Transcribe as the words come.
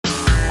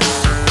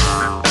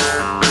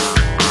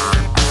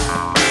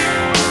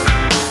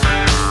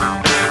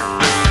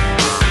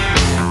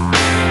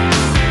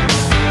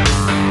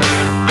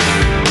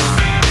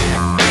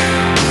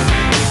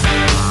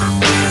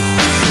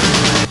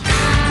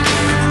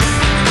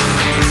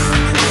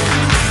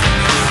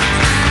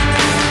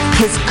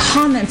His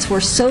comments were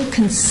so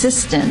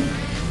consistent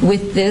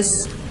with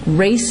this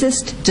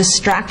racist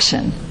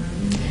distraction,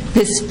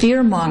 this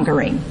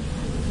fear-mongering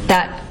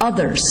that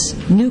others,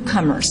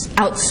 newcomers,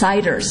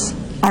 outsiders,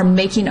 are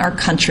making our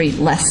country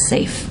less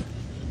safe.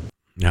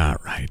 All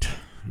right.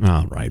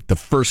 The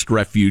first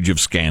refuge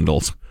of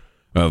scandals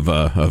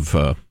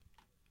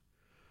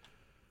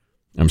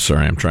I'm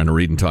sorry, I'm trying to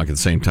read and talk at the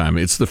same time.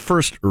 It's the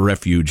first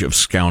refuge of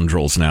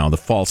scoundrels now, the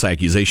false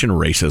accusation of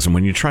racism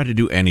when you try to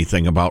do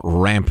anything about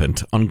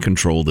rampant,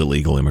 uncontrolled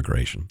illegal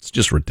immigration. It's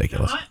just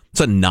ridiculous. It's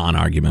a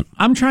non-argument.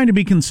 I'm trying to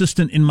be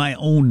consistent in my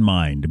own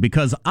mind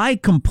because I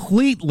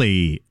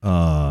completely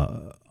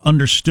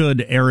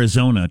understood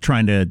Arizona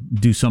trying to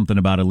do something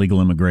about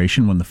illegal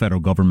immigration when the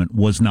federal government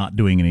was not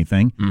doing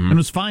anything. Mm-hmm. And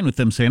was fine with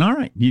them saying, all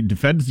right,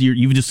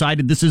 you've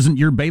decided this isn't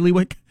your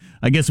bailiwick.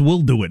 I guess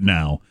we'll do it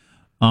now.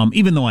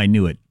 Even though I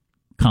knew it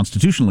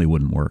constitutionally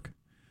wouldn't work.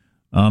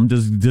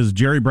 Does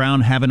Jerry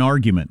Brown have an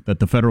argument that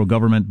the federal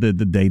government,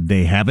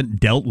 they haven't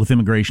dealt with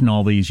immigration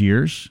all these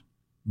years?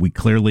 We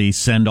clearly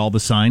send all the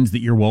signs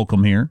that you're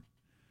welcome here.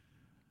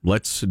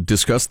 Let's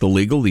discuss the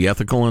legal, the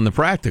ethical, and the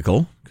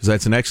practical, because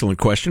that's an excellent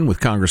question with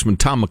Congressman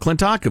Tom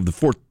McClintock of the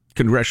 4th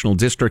Congressional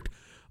District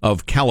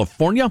of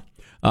California.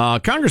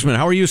 Congressman,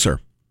 how are you, sir?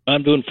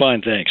 I'm doing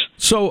fine, thanks.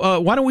 So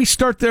why don't we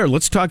start there?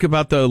 Let's talk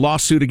about the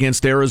lawsuit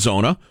against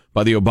Arizona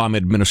by the Obama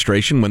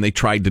administration when they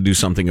tried to do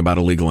something about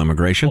illegal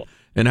immigration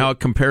and how it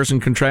compares and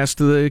contrasts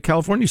to the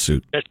California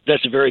suit.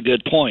 That's a very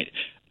good point.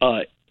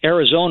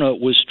 Arizona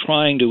was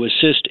trying to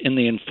assist in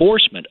the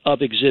enforcement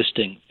of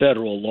existing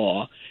federal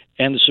law,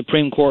 and the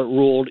Supreme Court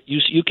ruled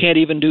you can't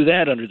even do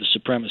that under the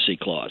Supremacy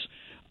Clause.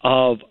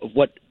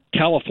 What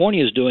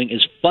California is doing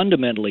is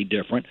fundamentally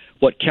different.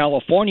 What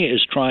California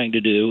is trying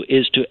to do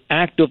is to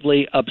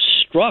actively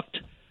obstruct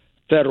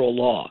federal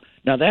law.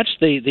 Now, that's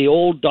the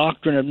old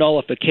doctrine of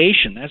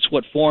nullification. That's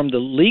what formed the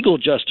legal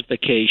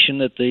justification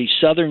that the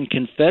Southern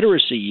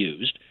Confederacy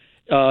used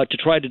to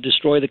try to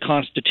destroy the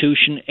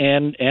Constitution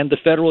and the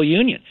federal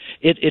union.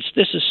 It's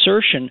this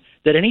assertion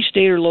that any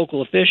state or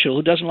local official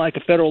who doesn't like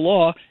a federal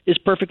law is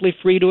perfectly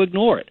free to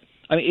ignore it.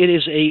 I mean, it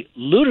is a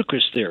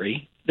ludicrous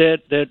theory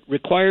that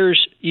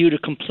requires you to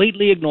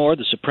completely ignore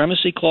the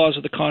Supremacy Clause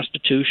of the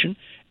Constitution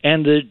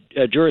and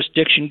the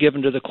jurisdiction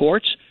given to the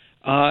courts,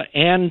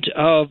 and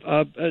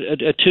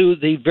to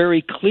the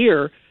very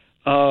clear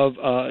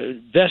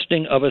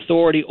vesting of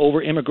authority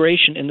over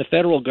immigration in the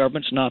federal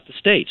governments, not the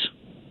states.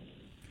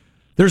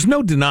 There's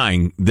no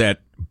denying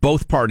that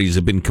both parties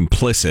have been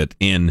complicit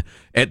in,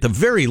 at the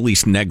very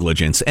least,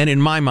 negligence, and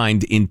in my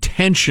mind,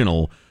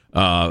 intentional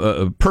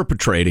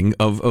perpetrating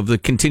of the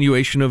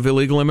continuation of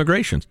illegal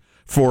immigration.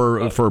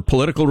 For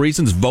political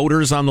reasons,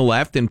 voters on the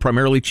left and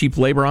primarily cheap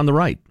labor on the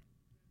right.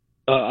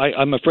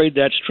 I'm afraid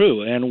that's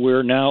true, and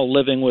we're now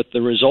living with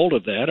the result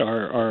of that.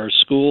 Our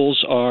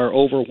schools are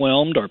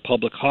overwhelmed, our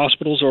public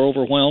hospitals are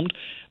overwhelmed,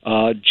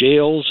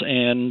 jails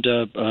and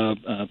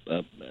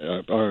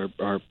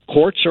our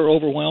courts are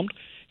overwhelmed.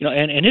 You know,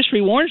 and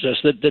history warns us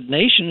that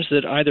nations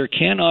that either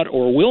cannot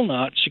or will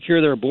not secure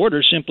their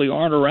borders simply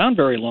aren't around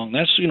very long.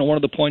 That's, one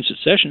of the points that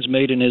Sessions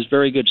made in his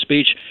very good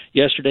speech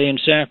yesterday in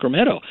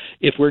Sacramento.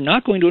 If we're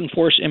not going to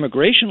enforce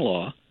immigration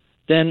law,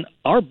 then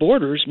our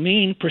borders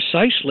mean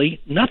precisely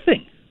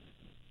nothing.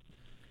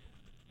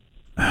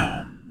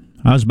 I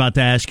was about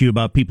to ask you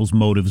about people's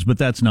motives, but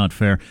that's not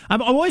fair.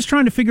 I'm always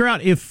trying to figure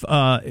out if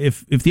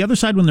the other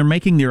side, when they're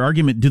making their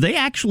argument, do they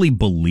actually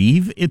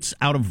believe it's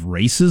out of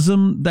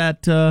racism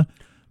that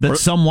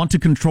some want to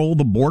control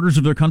the borders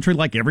of their country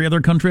like every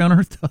other country on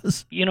earth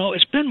does?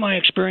 It's been my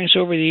experience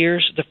over the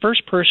years, the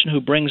first person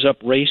who brings up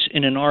race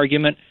in an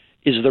argument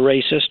is the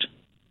racist.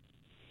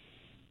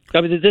 I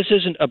mean, this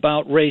isn't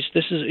about race.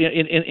 This is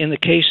in the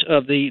case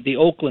of the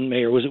Oakland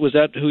mayor. Was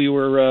that who you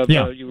were?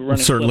 You were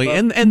running certainly,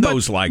 and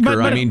those like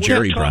her. I mean,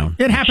 Jerry Brown.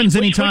 It happens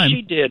anytime.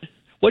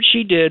 What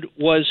she did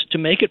was to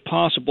make it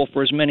possible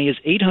for as many as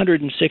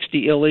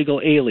 860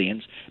 illegal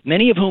aliens,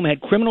 many of whom had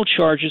criminal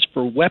charges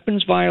for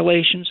weapons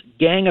violations,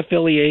 gang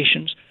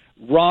affiliations,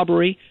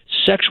 robbery,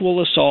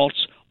 sexual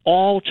assaults,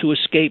 all to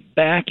escape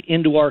back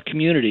into our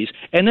communities.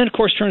 And then, of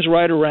course, turns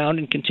right around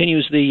and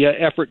continues the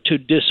effort to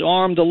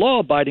disarm the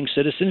law-abiding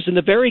citizens in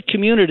the very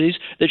communities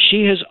that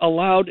she has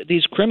allowed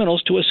these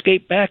criminals to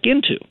escape back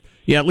into.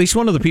 Yeah, at least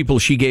one of the people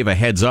she gave a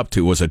heads up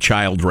to was a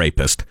child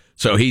rapist.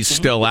 So he's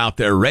still out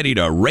there ready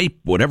to rape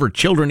whatever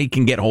children he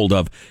can get hold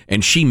of.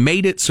 And she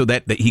made it so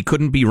that he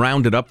couldn't be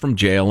rounded up from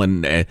jail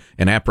and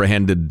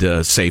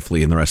apprehended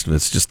safely, and the rest of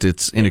it.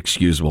 It's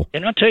inexcusable.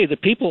 And I'll tell you, the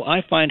people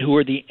I find who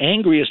are the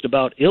angriest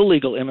about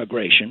illegal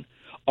immigration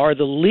are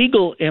the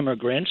legal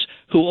immigrants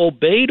who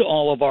obeyed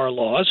all of our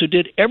laws, who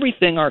did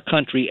everything our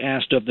country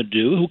asked of them to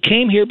do, who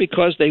came here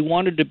because they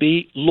wanted to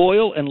be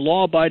loyal and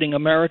law-abiding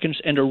Americans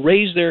and to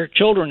raise their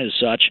children as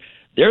such.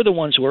 They're the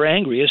ones who are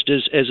angriest,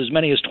 as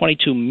many as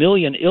 22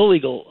 million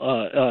illegal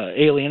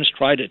aliens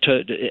try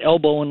to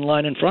elbow in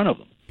line in front of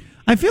them.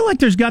 I feel like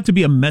there's got to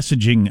be a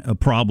messaging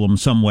problem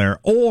somewhere,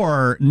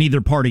 or neither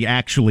party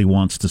actually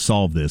wants to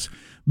solve this,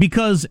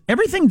 because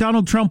everything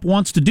Donald Trump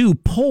wants to do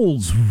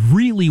polls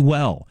really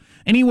well.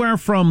 anywhere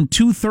from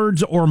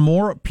 2/3 or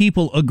more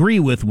people agree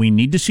with we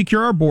need to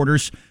secure our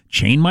borders.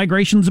 Chain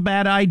migration's a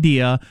bad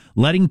idea.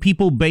 Letting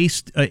people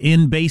based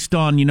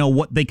on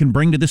what they can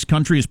bring to this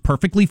country is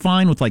perfectly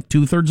fine with like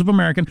 2/3 of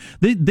American.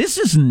 This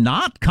is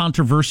not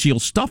controversial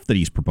stuff that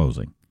he's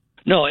proposing.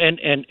 No,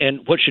 and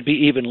what should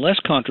be even less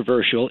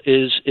controversial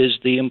is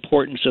the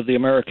importance of the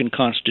American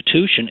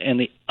Constitution and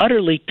the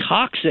utterly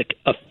toxic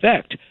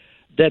effect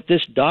that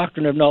this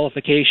doctrine of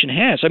nullification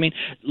has. I mean,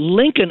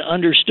 Lincoln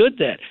understood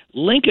that.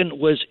 Lincoln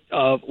was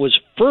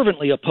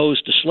fervently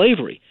opposed to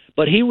slavery,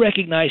 but he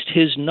recognized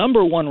his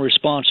number one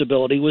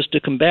responsibility was to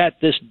combat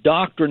this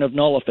doctrine of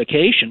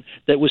nullification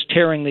that was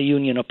tearing the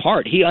Union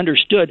apart. He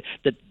understood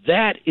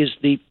that is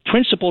the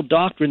principal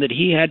doctrine that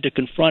he had to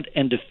confront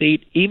and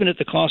defeat, even at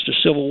the cost of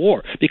civil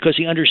war, because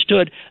he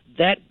understood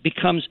that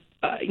becomes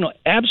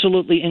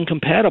absolutely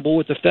incompatible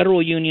with the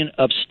federal union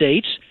of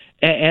states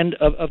and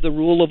of the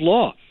rule of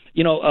law.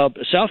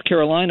 South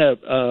Carolina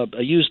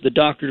used the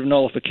doctrine of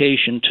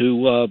nullification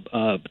to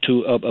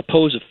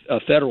oppose a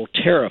federal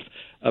tariff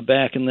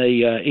back in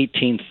the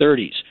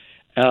 1830s.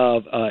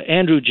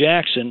 Andrew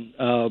Jackson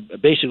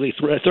basically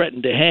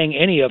threatened to hang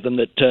any of them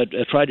that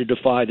tried to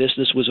defy this.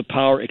 This was a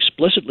power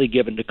explicitly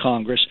given to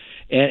Congress,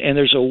 and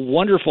there's a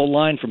wonderful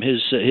line from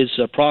his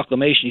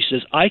proclamation. He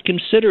says, "I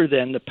consider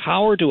then the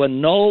power to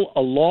annul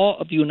a law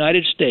of the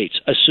United States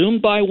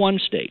assumed by one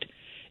state,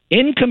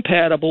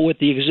 incompatible with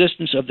the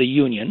existence of the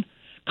Union,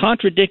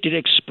 contradicted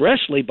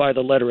expressly by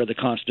the letter of the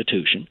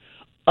Constitution,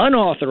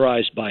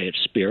 unauthorized by its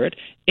spirit,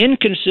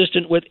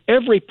 inconsistent with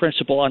every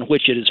principle on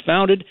which it is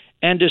founded,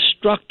 and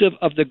destructive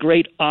of the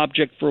great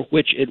object for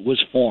which it was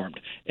formed."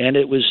 And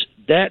it was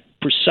that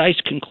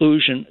precise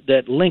conclusion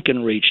that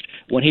Lincoln reached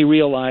when he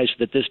realized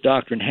that this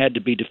doctrine had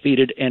to be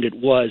defeated, and it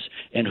was.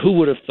 And who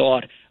would have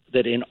thought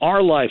that in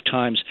our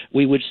lifetimes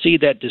we would see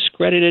that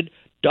discredited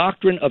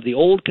doctrine of the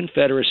old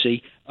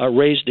Confederacy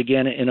raised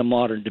again in a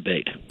modern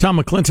debate. Tom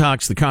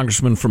McClintock's the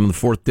congressman from the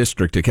 4th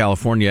District of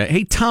California.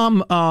 Hey,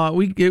 Tom,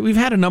 we've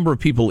had a number of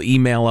people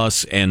email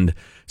us and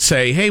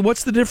say, hey,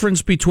 what's the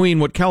difference between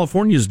what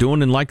California's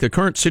doing and like the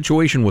current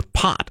situation with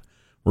pot,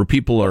 where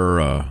people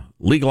are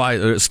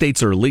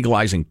states are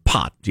legalizing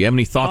pot? Do you have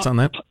any thoughts on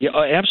that? Yeah,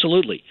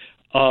 absolutely.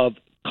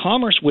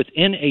 Commerce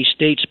within a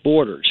state's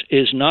borders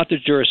is not the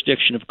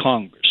jurisdiction of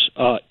Congress.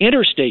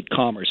 Interstate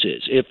commerce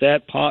is. If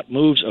that pot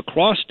moves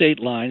across state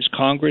lines,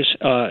 Congress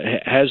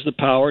has the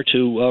power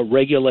to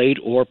regulate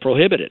or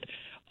prohibit it.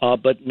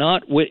 But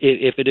not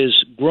if it is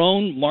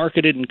grown,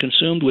 marketed, and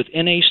consumed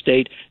within a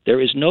state. There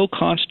is no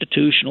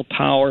constitutional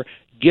power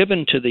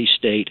given to the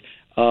state,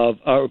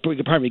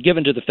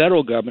 given to the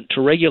federal government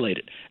to regulate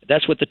it.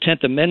 That's what the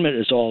 10th Amendment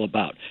is all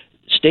about.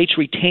 States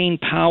retain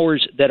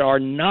powers that are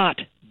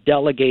not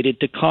delegated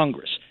to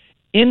Congress.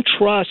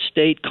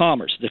 Intrastate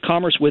commerce, the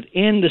commerce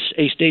within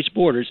a state's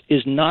borders,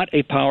 is not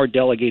a power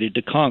delegated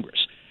to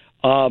Congress.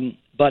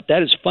 But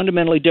that is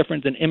fundamentally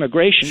different than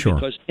immigration,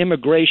 because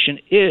immigration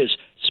is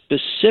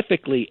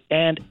specifically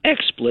and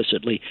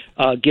explicitly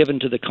given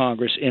to the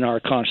Congress in our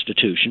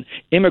Constitution.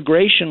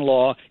 Immigration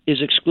law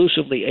is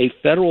exclusively a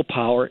federal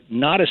power,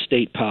 not a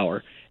state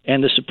power.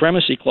 And the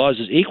Supremacy Clause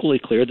is equally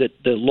clear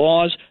that the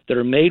laws that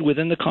are made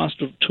within the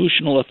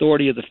constitutional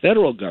authority of the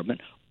federal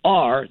government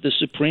are the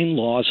supreme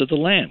laws of the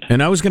land.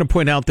 And I was going to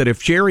point out that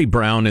if Jerry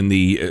Brown in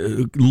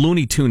the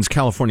Looney Tunes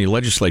California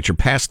legislature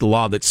passed a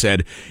law that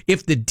said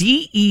if the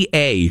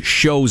DEA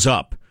shows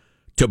up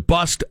to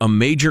bust a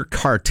major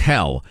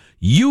cartel,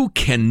 you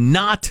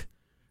cannot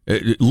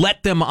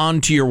let them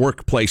onto your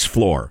workplace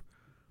floor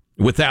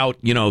without,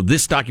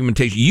 this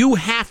documentation. You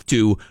have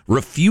to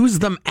refuse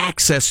them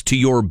access to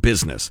your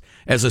business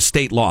as a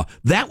state law.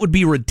 That would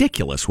be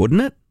ridiculous,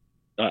 wouldn't it?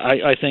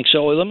 I think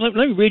so. Let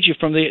me read you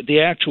from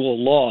the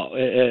actual law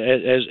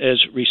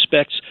as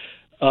respects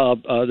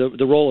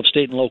the role of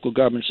state and local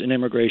governments in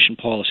immigration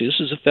policy. This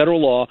is a federal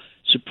law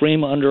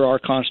supreme under our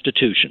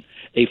Constitution.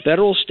 A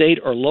federal, state,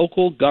 or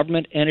local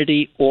government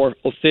entity or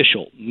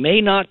official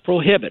may not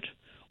prohibit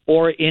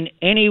or in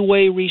any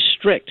way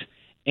restrict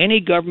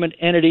any government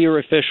entity or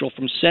official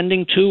from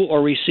sending to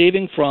or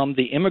receiving from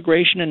the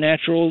Immigration and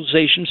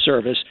Naturalization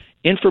Service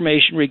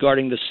information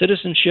regarding the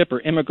citizenship or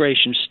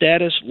immigration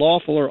status,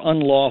 lawful or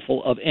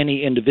unlawful, of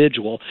any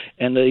individual.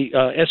 And the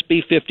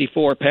SB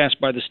 54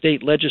 passed by the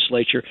state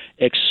legislature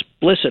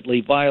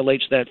explicitly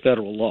violates that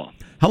federal law.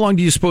 How long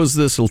do you suppose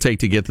this will take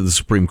to get to the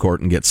Supreme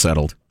Court and get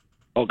settled?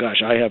 Oh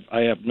gosh, I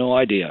have no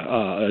idea.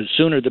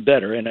 Sooner the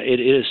better, and it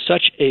is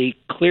such a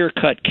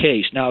clear-cut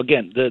case. Now,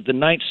 again, the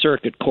Ninth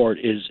Circuit Court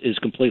is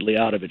completely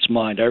out of its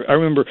mind. I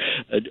remember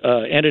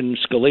Antonin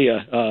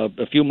Scalia,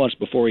 a few months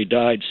before he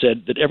died,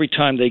 said that every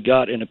time they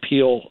got an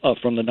appeal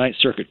from the Ninth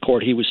Circuit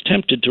Court, he was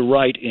tempted to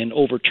write in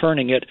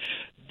overturning it,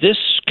 "This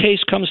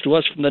case comes to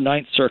us from the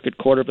Ninth Circuit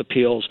Court of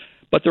Appeals,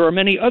 but there are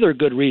many other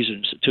good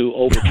reasons to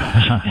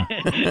overturn.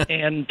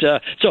 And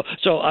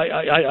so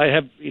I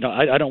have,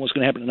 I don't know what's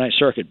going to happen in the Ninth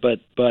Circuit, but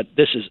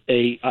this is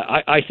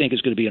I think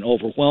is going to be an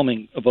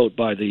overwhelming vote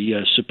by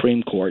the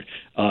Supreme Court.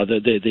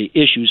 The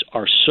issues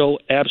are so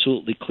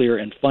absolutely clear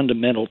and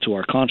fundamental to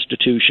our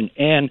Constitution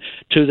and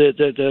to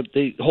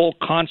the whole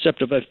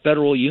concept of a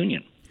federal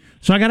union.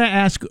 So I got to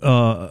ask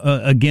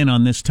again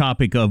on this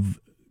topic of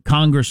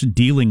Congress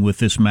dealing with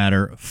this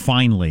matter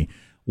finally.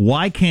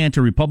 Why can't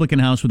a Republican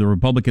House with a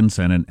Republican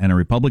Senate and a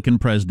Republican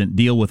president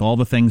deal with all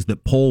the things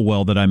that poll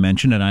well that I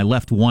mentioned? And I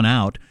left one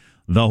out,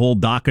 the whole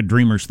DACA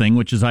Dreamers thing,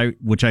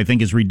 which I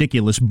think is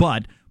ridiculous.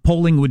 But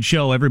polling would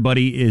show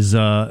everybody is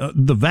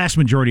the vast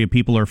majority of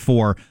people are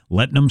for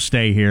letting them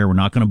stay here. We're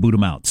not going to boot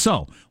them out.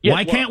 So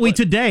why can't we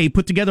today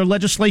put together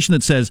legislation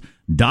that says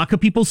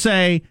DACA people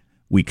say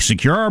we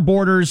secure our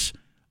borders,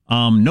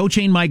 no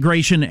chain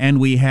migration, and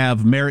we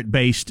have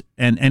merit-based,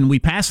 and we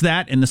pass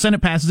that, and the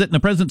Senate passes it, and the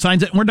president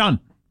signs it, and we're done.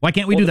 Why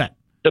can't we do that?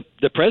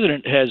 The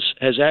president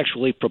has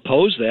actually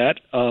proposed that.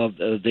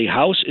 The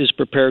House is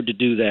prepared to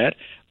do that.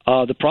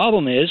 The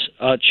problem is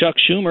Chuck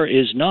Schumer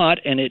is not,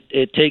 and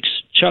it takes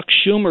Chuck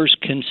Schumer's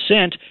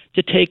consent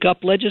to take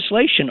up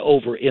legislation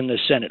over in the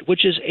Senate,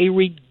 which is a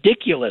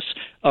ridiculous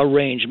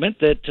arrangement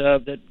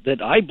that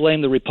I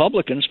blame the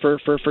Republicans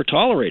for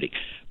tolerating.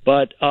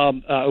 But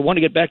I want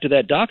to get back to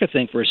that DACA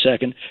thing for a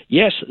second.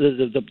 Yes,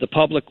 the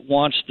public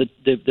wants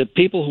the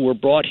people who were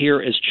brought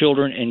here as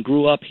children and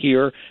grew up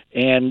here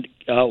and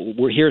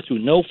were here through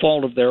no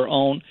fault of their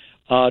own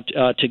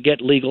to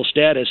get legal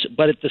status.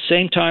 But at the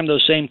same time,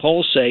 those same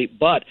polls say,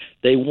 but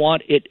they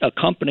want it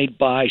accompanied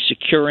by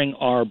securing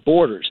our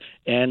borders.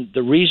 And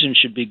the reason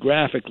should be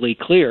graphically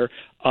clear.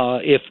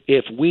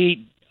 If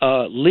we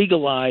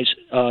legalize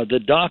the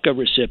DACA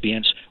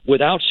recipients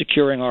without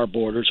securing our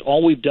borders,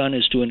 all we've done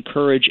is to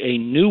encourage a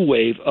new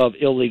wave of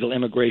illegal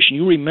immigration.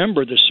 You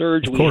remember the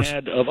surge we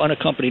had of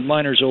unaccompanied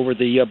minors over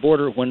the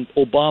border when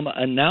Obama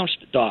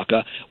announced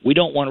DACA. We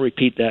don't want to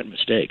repeat that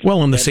mistake.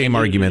 Well, and the same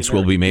arguments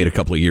will be made a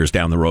couple of years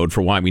down the road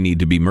for why we need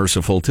to be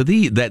merciful to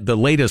the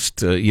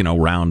latest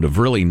round of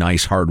really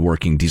nice,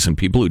 hardworking, decent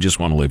people who just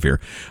want to live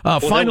here.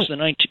 That was the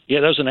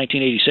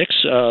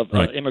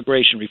 1986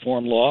 immigration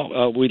reform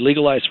law. We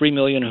legalized 3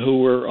 million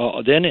who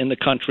were then in the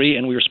country,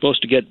 and we were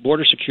supposed to get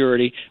border security.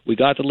 We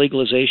got the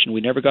legalization.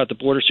 We never got the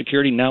border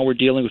security. Now we're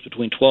dealing with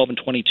between 12 and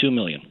 22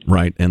 million.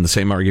 Right, and the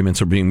same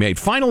arguments are being made.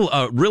 Final,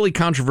 really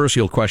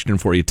controversial question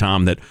for you,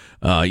 Tom, that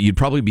you'd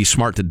probably be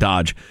smart to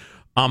dodge.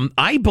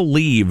 I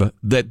believe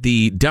that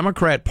the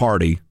Democrat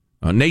Party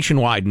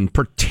nationwide, and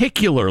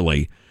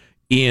particularly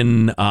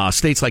in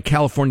states like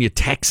California,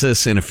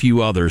 Texas, and a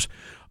few others,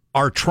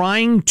 are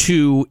trying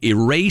to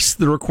erase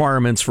the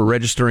requirements for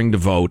registering to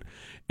vote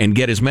and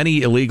get as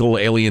many illegal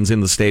aliens in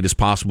the state as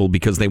possible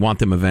because they want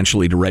them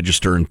eventually to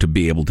register and to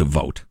be able to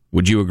vote.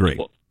 Would you agree?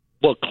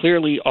 Well,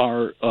 clearly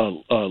our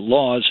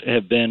laws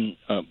have been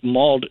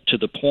mauled to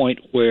the point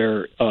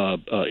where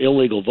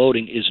illegal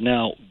voting is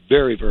now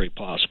very, very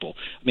possible.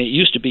 I mean, it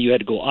used to be you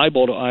had to go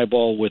eyeball to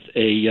eyeball with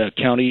a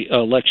county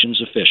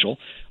elections official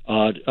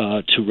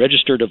to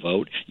register to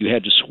vote. You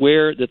had to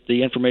swear that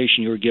the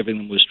information you were giving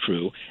them was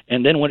true.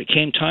 And then when it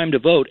came time to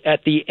vote,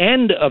 at the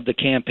end of the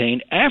campaign,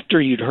 after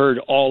you'd heard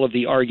all of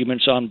the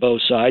arguments on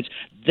both sides,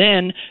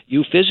 then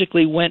you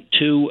physically went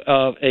to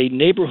a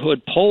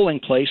neighborhood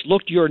polling place,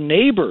 looked your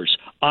neighbors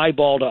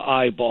eyeball to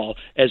eyeball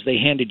as they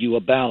handed you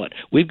a ballot.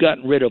 We've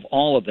gotten rid of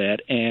all of that,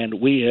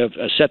 and we have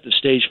set the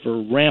stage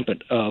for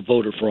rampant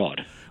voter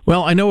fraud.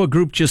 Well, I know a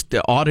group just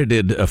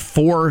audited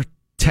 4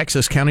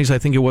 Texas counties, I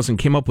think it was, and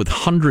came up with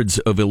hundreds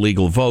of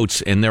illegal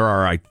votes, and there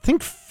are, I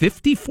think,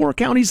 54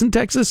 counties in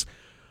Texas.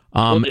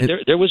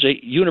 There was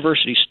a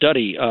university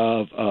study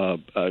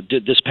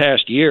did this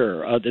past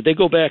year. They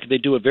go back and they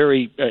do a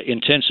very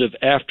intensive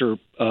after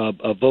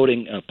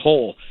voting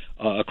poll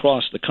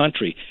across the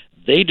country.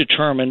 They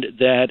determined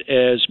that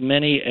as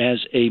many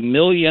as 1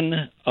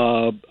 million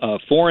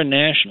foreign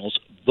nationals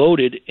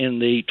voted in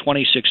the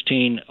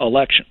 2016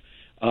 election.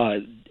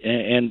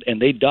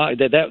 And they died.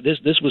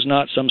 This was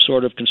not some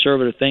sort of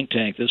conservative think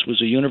tank. This was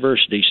a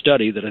university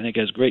study that I think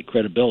has great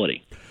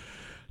credibility.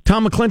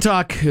 Tom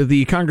McClintock,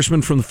 the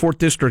congressman from the 4th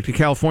District of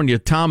California.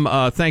 Tom,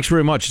 thanks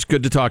very much. It's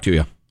good to talk to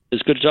you.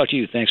 It's good to talk to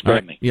you. Thanks for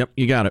having me. Yep,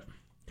 you got it.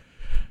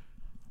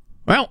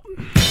 Well,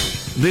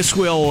 this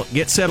will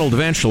get settled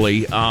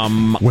eventually.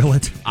 Will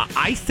it?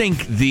 I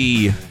think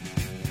the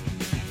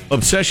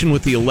obsession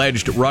with the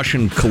alleged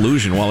Russian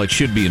collusion, while it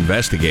should be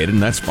investigated,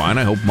 and that's fine.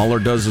 I hope Mueller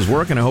does his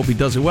work, and I hope he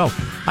does it well.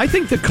 I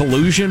think the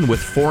collusion with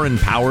foreign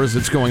powers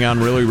that's going on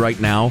really right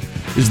now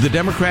is the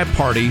Democrat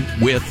Party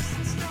with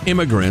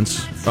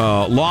immigrants,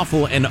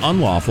 lawful and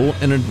unlawful,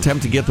 in an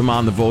attempt to get them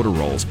on the voter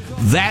rolls.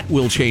 That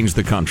will change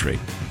the country.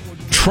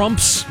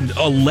 Trump's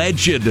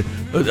alleged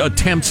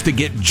attempts to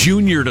get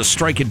Junior to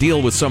strike a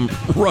deal with some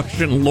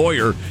Russian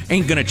lawyer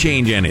ain't going to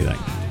change anything.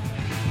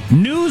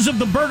 News of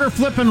the burger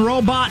flipping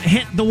robot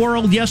hit the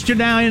world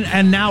yesterday,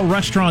 and now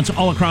restaurants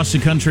all across the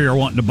country are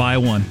wanting to buy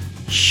one.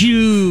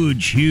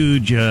 Huge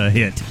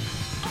hit.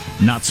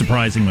 Not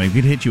surprisingly, we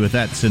could hit you with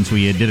that since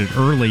we did it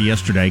early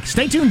yesterday.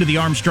 Stay tuned to the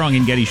Armstrong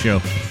and Getty Show.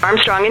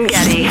 Armstrong and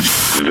Getty.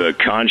 The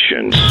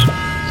conscience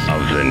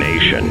of the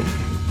nation.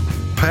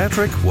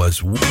 Patrick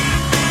was...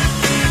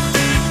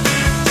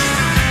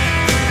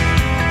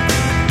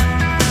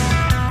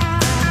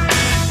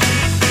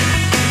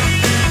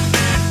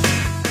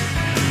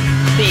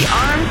 The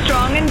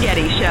Armstrong and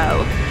Getty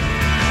Show.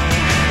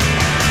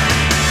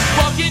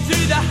 Walking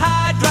through the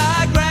high,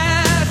 dry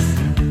grass,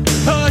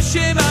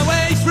 pushing my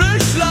way through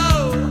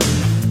slow.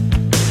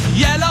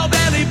 Yellow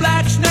belly,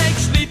 black snake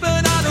sleeping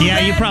on a Yeah,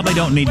 you probably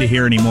don't need to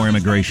hear any more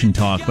immigration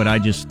talk, but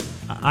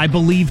I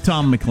believe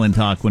Tom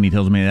McClintock when he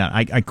tells me that.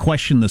 I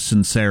question the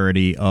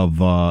sincerity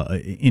of,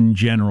 in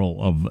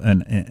general, of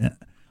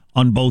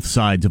on both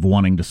sides of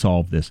wanting to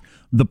solve this.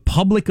 The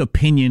public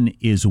opinion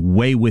is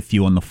way with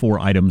you on the 4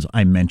 items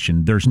I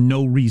mentioned. There's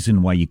no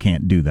reason why you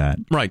can't do that.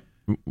 Right.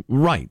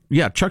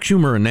 Yeah, Chuck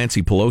Schumer and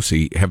Nancy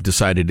Pelosi have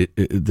decided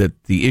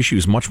that the issue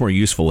is much more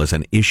useful as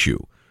an issue.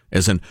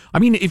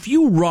 If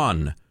you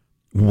run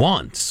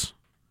once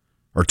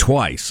or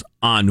twice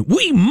on,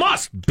 we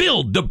must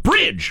build the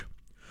bridge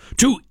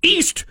to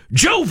East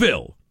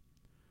Joville,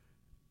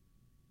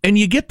 and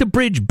you get the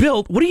bridge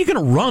built, what are you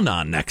going to run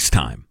on next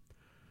time?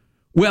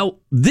 Well,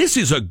 this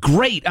is a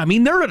great,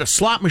 they're at a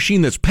slot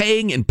machine that's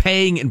paying and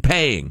paying and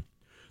paying.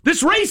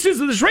 This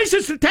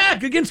racist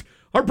attack against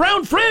our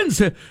brown friends,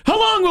 how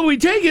long will we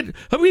take it?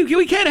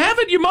 We can't have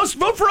it. You must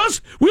vote for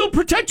us. We'll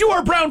protect you,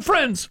 our brown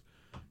friends.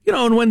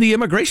 And when the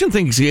immigration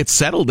thing gets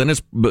settled and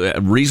it's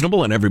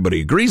reasonable and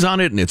everybody agrees on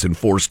it and it's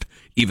enforced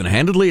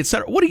even-handedly,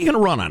 etc., what are you going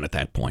to run on at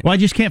that point? Well, I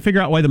just can't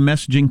figure out why the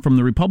messaging from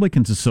the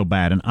Republicans is so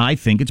bad, and I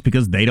think it's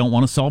because they don't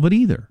want to solve it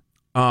either.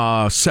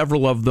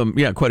 Several of them,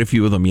 quite a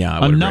few of them,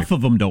 Enough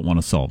of them don't want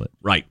to solve it.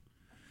 Right.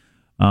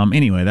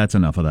 Anyway, that's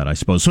enough of that, I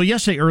suppose. So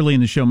yesterday, early in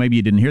the show, maybe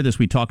you didn't hear this,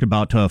 we talked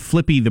about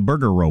Flippy the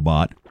burger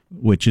robot,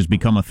 which has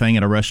become a thing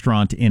at a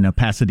restaurant in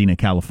Pasadena,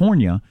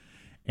 California.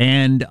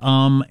 And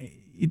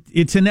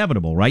it's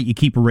inevitable, right? You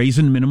keep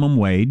raising minimum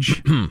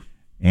wage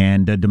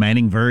and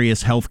demanding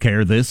various health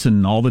care, this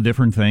and all the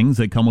different things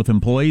that come with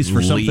employees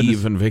for something.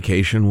 Leave and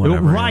vacation,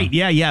 whatever. Right,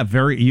 yeah.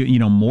 Very,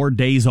 more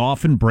days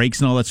off and breaks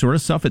and all that sort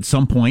of stuff. At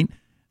some point,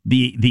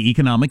 the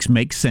economics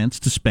make sense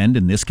to spend,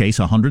 in this case,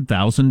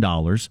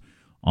 $100,000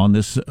 on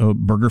this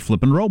burger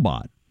flipping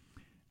robot.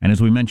 And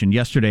as we mentioned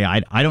yesterday,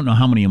 I don't know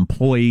how many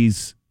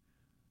employees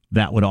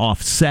that would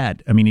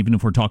offset. Even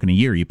if we're talking a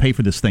year, you pay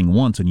for this thing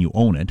once and you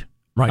own it.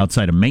 Right.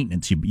 Outside of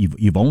maintenance,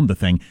 you've owned the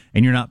thing,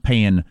 and you're not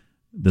paying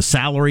the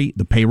salary,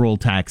 the payroll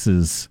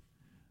taxes,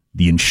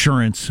 the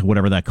insurance,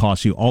 whatever that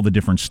costs you, all the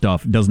different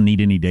stuff. It doesn't need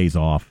any days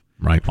off.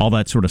 Right. All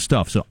that sort of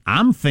stuff. So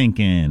I'm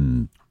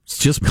thinking it's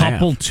just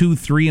couple, 2,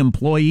 3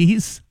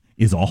 employees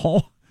is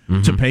all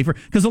to pay for.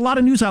 Because a lot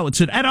of news outlets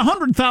said at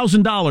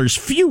 $100,000,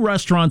 few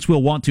restaurants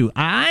will want to.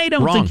 I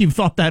don't think you've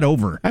thought that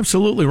over.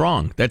 Absolutely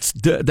wrong.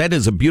 That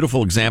is a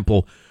beautiful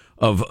example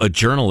of a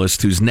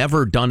journalist who's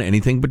never done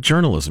anything but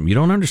journalism. You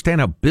don't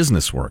understand how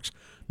business works.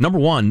 Number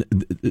one,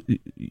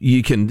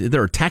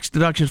 there are tax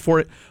deductions for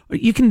it.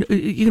 You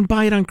can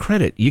buy it on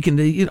credit.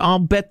 I'll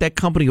bet that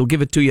company will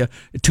give it to you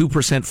at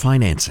 2%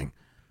 financing.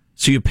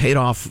 So you pay it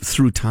off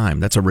through time.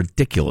 That's a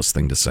ridiculous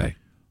thing to say.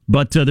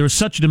 But there was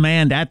such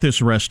demand at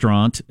this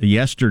restaurant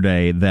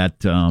yesterday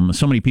that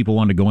so many people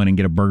wanted to go in and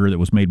get a burger that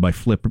was made by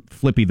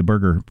Flippy the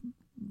burger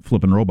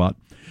flipping robot.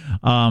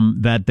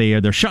 That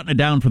they're shutting it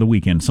down for the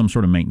weekend, some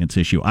sort of maintenance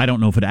issue. I don't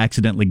know if it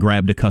accidentally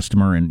grabbed a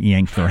customer and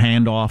yanked their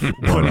hand off.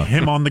 Put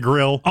him on the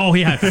grill. Oh,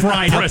 yeah,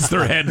 fried Press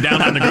their head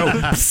down on the grill.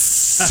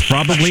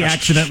 Probably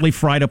accidentally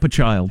fried up a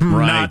child.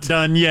 Right. Not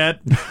done yet.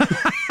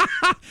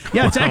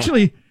 Yeah, it's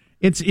actually,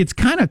 it's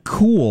kind of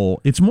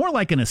cool. It's more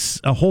like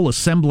a whole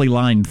assembly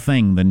line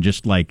thing than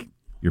just like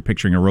you're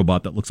picturing a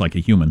robot that looks like a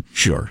human.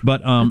 Sure.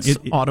 But it's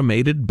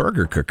automated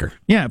burger cooker.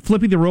 Yeah,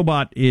 Flippy the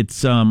robot,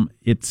 it's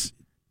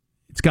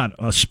got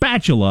a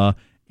spatula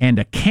and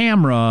a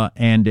camera,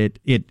 and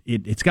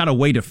it's got a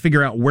way to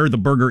figure out where the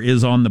burger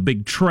is on the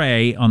big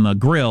tray on the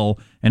grill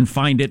and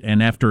find it,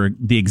 and after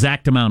the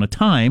exact amount of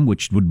time,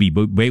 which would be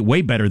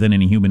way better than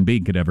any human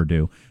being could ever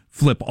do,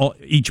 flip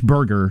each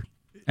burger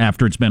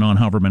after it's been on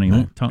however many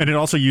times. And it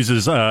also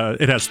uses,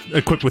 it has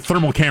equipped with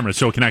thermal cameras,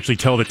 so it can actually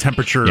tell the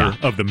temperature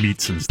of the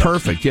meats and stuff.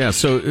 Perfect, yeah.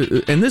 So,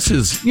 and this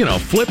is,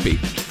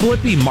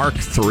 Flippy Mark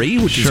III,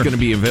 which is going to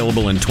be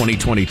available in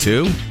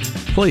 2022.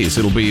 Please,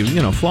 it'll be,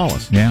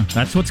 flawless. Yeah,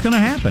 that's what's going to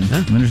happen. Yeah.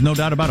 And there's no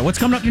doubt about it. What's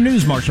coming up in your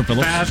news, Marshall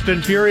Phillips? Fast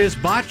and Furious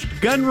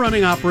botched gun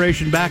running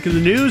operation back in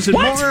the news, and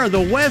more.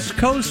 The West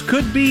Coast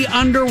could be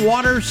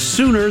underwater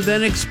sooner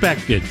than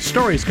expected.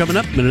 Stories coming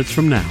up minutes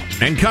from now.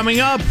 And coming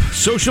up,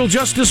 social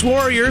justice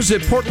warriors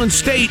at Portland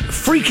State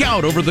freak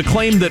out over the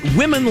claim that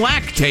women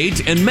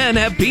lactate and men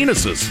have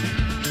penises.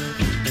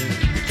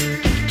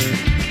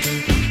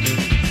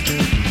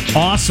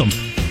 Awesome.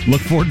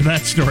 Look forward to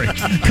that story.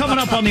 Coming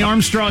up on the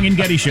Armstrong and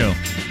Getty Show.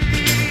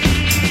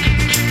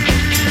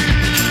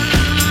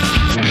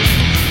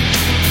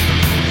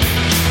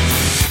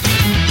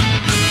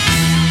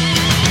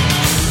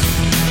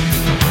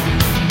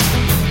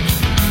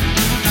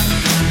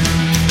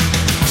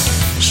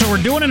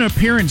 we're doing an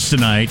appearance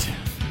tonight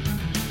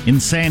in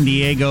San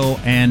Diego,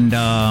 and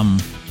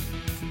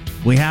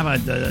we have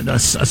a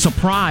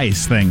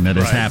surprise thing that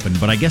has happened,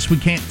 but I guess we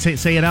can't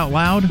say it out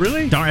loud.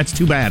 Really? Darn, that's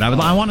too bad.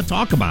 I want to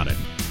talk about it.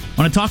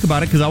 I want to talk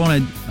about it because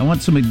I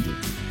want somebody,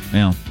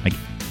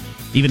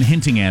 even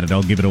hinting at it,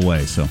 I'll give it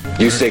away. So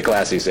you stay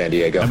classy, San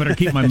Diego. I better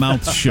keep my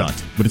mouth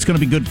shut. But it's going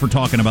to be good for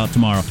talking about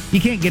tomorrow.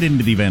 You can't get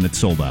into the event; it's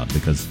sold out.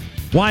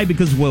 Why?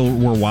 Because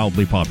we're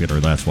wildly popular.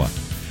 That's why.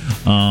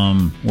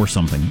 Or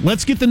something.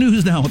 Let's get the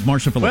news now with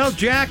Marcia Phillips. Well,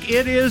 Jack,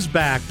 it is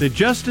back. The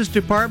Justice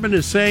Department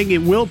is saying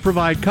it will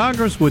provide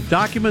Congress with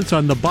documents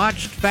on the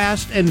botched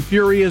Fast and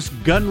Furious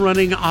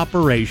gun-running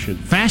operation.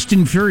 Fast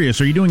and Furious.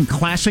 Are you doing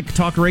classic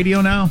talk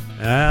radio now?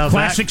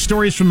 Classic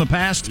stories from the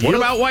past? What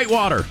about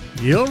Whitewater?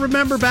 You'll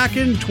remember back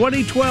in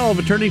 2012,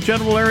 Attorney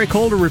General Eric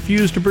Holder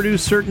refused to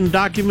produce certain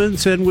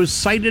documents and was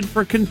cited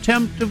for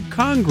contempt of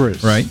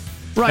Congress. Right.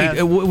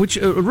 Which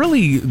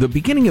really the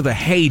beginning of the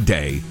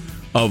heyday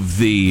of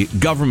the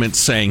government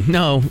saying,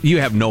 no, you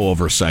have no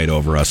oversight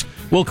over us.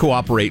 We'll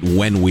cooperate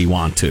when we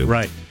want to.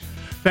 Right.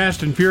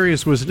 Fast and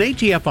Furious was an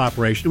ATF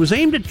operation. It was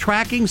aimed at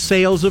tracking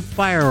sales of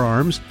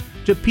firearms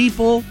to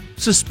people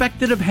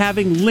suspected of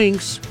having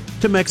links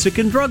to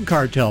Mexican drug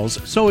cartels.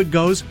 So it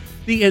goes,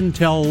 the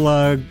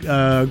intel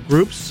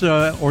groups,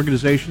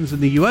 organizations in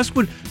the U.S.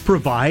 would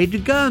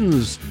provide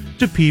guns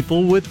to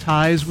people with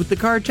ties with the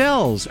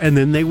cartels, and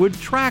then they would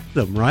track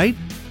them, right?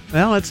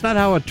 Well, that's not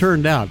how it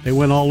turned out. They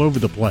went all over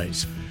the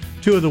place.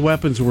 2 of the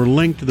weapons were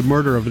linked to the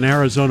murder of an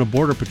Arizona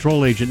Border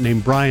Patrol agent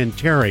named Brian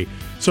Terry.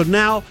 So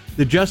now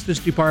the Justice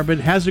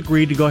Department has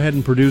agreed to go ahead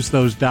and produce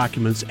those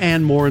documents,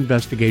 and more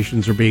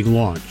investigations are being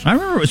launched. I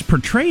remember it was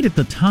portrayed at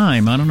the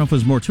time. I don't know if it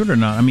was more to it or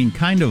not. I mean,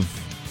 kind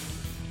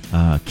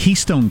of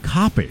Keystone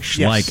Cop-ish.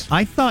 Yes. Like,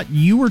 I thought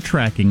you were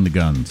tracking the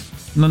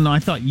guns. No, I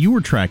thought you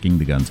were tracking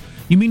the guns.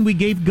 You mean we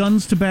gave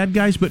guns to bad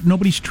guys, but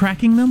nobody's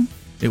tracking them?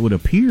 It would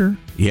appear.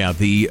 Yeah,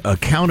 the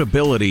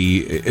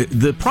accountability.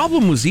 The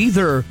problem was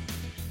either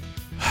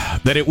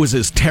that it was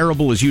as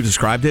terrible as you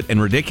described it and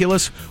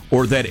ridiculous,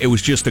 or that it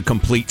was just a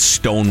complete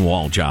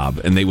stonewall job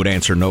and they would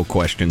answer no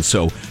questions.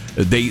 So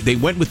they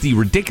went with the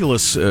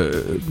ridiculous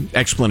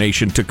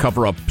explanation to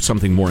cover up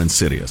something more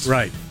insidious.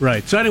 Right.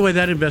 So anyway,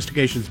 that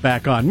investigation's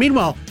back on.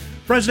 Meanwhile,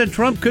 President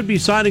Trump could be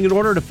signing an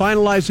order to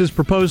finalize his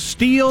proposed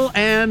steel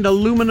and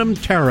aluminum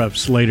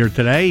tariffs later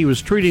today. He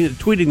was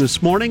tweeting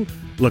this morning,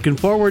 looking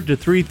forward to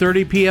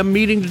 3:30 p.m.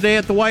 meeting today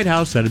at the White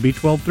House. That'd be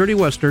 12:30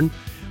 Western.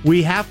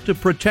 We have to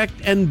protect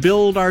and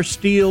build our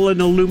steel and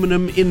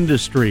aluminum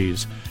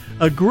industries.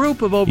 A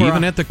group of over...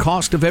 Even at the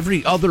cost of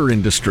every other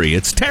industry.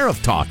 It's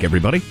tariff talk,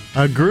 everybody.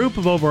 A group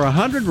of over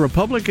 100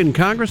 Republican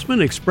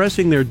congressmen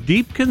expressing their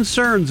deep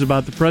concerns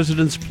about the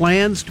president's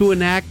plans to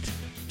enact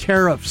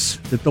tariffs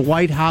that the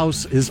White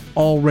House has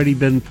already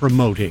been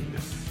promoting.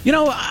 You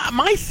know,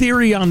 my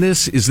theory on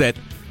this is that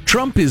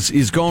Trump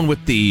is going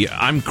with the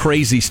I'm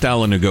crazy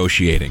style of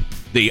negotiating.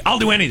 The I'll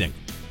do anything.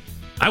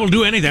 I will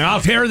do anything.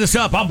 I'll tear this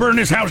up. I'll burn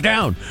this house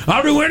down.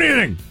 I'll do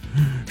anything.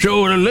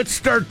 So let's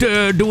start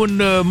doing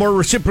more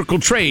reciprocal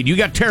trade. You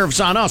got tariffs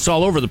on us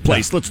all over the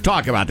place. Let's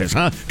talk about this,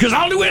 huh? Because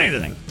I'll do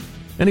anything.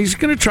 And he's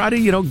going to try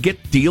to,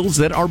 get deals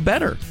that are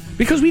better.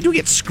 Because we do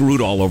get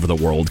screwed all over the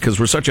world because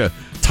we're such a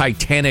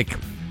titanic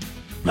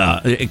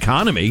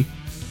economy,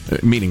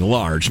 meaning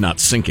large, not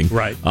sinking.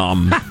 Right.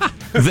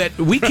 That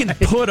we can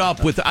put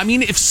up with. I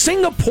mean, if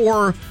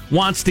Singapore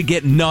wants to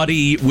get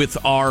nutty with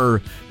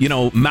our,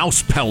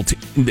 mouse pelt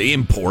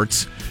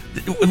imports,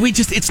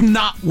 it's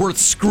not worth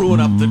screwing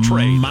up the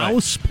trade.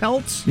 Mouse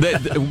pelts?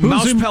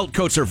 Mouse pelt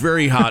coats are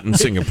very hot in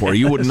Singapore.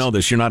 You wouldn't know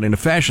this. You're not into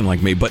fashion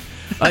like me. But,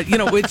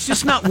 it's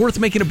just not worth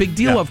making a big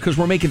deal of because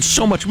we're making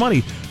so much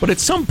money. But at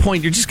some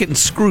point, you're just getting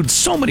screwed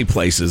so many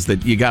places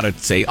that you got to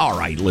say, all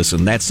right,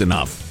 listen, that's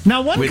enough.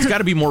 Now, it's got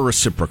to be more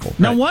reciprocal.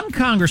 Now, one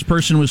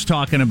congressperson was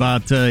talking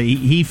about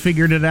he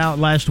figured it out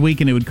last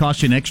week and it would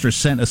cost you an extra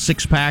cent a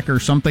six-pack or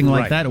something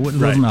like that. It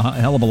wasn't a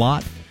hell of a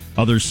lot.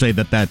 Others say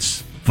that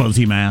that's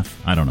fuzzy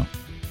math. I don't know.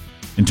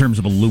 In terms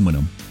of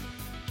aluminum.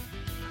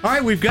 All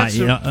right, we've got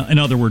in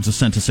other words, a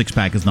cent a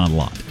six-pack is not a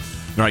lot.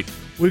 Right.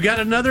 We've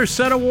got another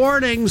set of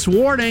warnings.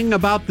 Warning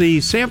about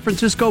the San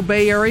Francisco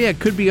Bay Area. It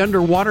could be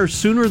underwater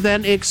sooner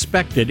than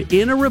expected.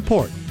 In a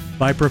report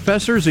by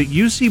professors at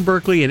UC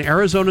Berkeley and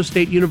Arizona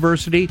State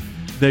University,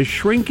 the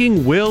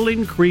shrinking will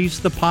increase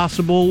the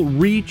possible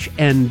reach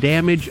and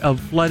damage of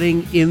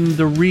flooding in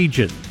the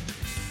region.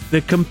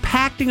 The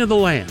compacting of the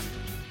land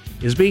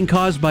is being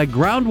caused by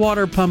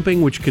groundwater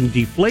pumping, which can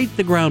deflate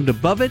the ground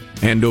above it.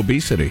 And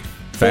obesity.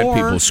 Fat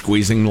people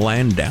squeezing the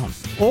land down.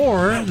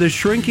 Or the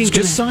shrinking... It's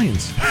just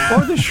science.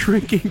 Or the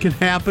shrinking can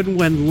happen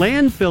when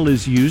landfill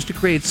is used to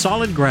create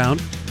solid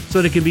ground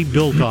so that it can be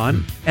built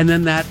on, and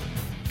then that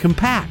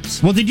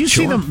compacts. Well, did you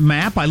see the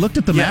map? I looked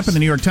at the map in the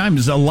New York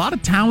Times. A lot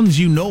of towns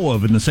you know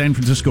of in the San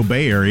Francisco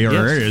Bay Area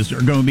or areas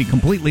are going to be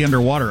completely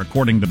underwater,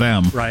 according to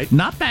them. Right.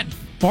 Not that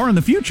far in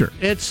the future.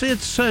 It's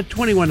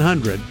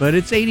 2100, but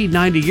it's 80,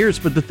 90 years.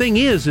 But the thing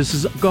is, this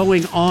is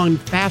going on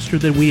faster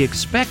than we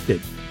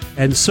expected.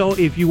 And so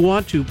if you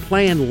want to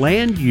plan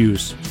land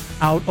use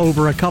out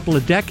over a couple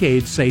of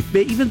decades, say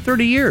even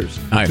 30 years.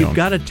 You've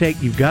got to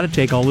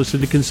take all this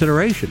into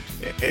consideration.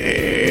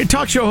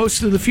 Talk show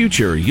hosts of the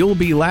future, you'll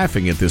be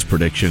laughing at this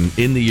prediction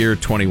in the year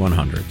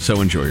 2100.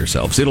 So enjoy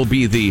yourselves. It'll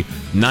be the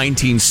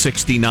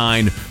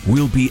 1969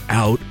 we'll be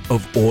out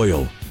of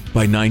oil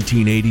by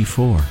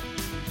 1984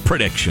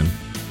 prediction,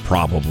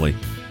 probably.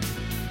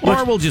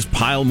 Or we'll just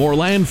pile more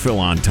landfill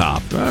on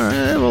top.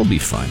 We'll be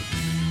fine.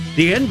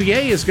 The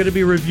NBA is going to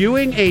be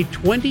reviewing a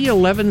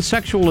 2011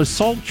 sexual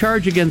assault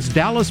charge against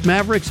Dallas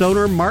Mavericks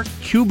owner Mark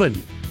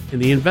Cuban in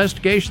the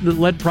investigation that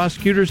led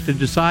prosecutors to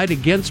decide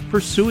against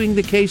pursuing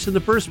the case in the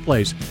first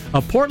place.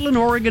 A Portland,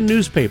 Oregon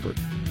newspaper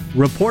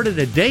reported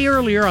a day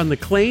earlier on the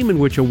claim in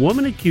which a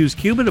woman accused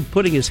Cuban of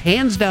putting his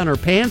hands down her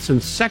pants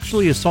and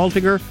sexually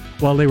assaulting her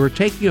while they were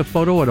taking a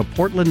photo at a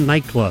Portland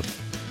nightclub.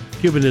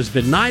 Cuban has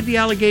denied the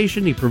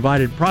allegation. He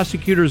provided a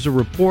prosecutor's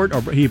report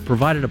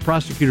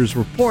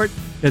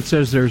that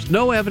says there's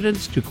no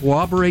evidence to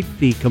corroborate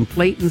the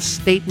complainant's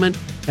statement,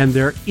 and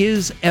there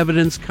is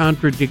evidence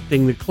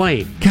contradicting the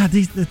claim. God,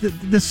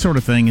 this sort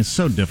of thing is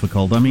so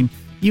difficult. I mean,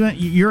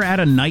 you're at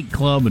a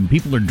nightclub and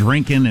people are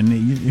drinking, and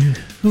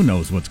who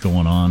knows what's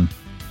going on,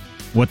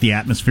 what the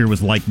atmosphere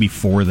was like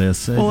before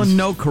this. Well, and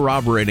no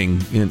corroborating,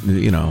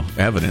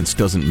 evidence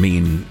doesn't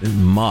mean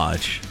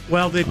much.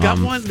 Well, they've got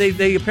one.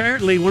 They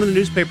apparently, one of the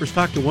newspapers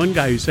talked to one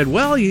guy who said,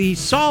 well, he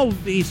saw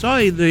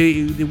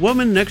the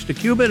woman next to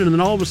Cuban, and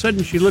then all of a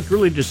sudden she looked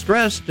really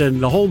distressed,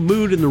 and the whole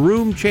mood in the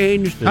room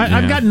changed.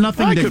 I've got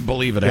nothing. I could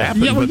believe it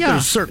happened, but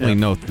there's certainly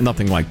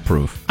nothing like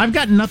proof. I've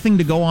got nothing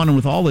to go on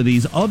with all of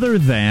these other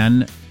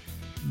than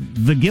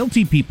the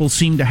guilty people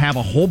seem to have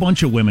a whole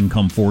bunch of women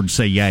come forward and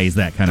say, yeah, he's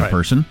that kind of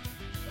person.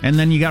 And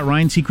then you got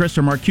Ryan Seacrest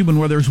or Mark Cuban,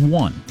 where there's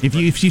one. If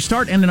you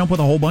start ending up with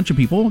a whole bunch of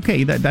people,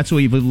 okay, that's the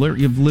way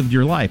you've lived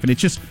your life. And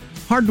it's just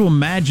hard to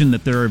imagine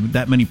that there are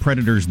that many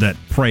predators that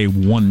prey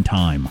one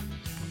time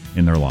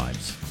in their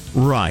lives.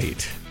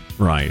 Right.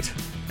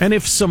 And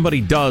if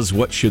somebody does,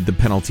 what should the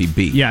penalty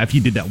be? Yeah, if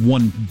you did that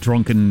one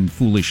drunken,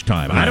 foolish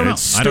time. I don't know.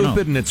 It's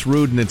stupid and it's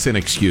rude and it's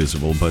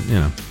inexcusable, but,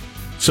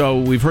 So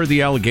we've heard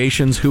the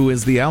allegations. Who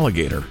is the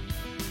alligator?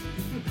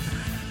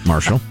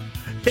 Marshall?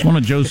 It's one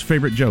of Joe's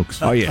favorite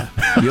jokes. Oh, yeah.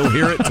 You'll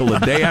hear it till the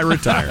day I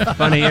retire.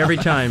 Funny every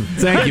time.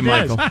 Thank you,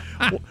 Michael.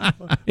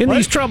 In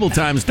these troubled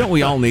times, don't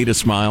we all need a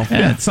smile?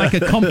 Yeah, it's like a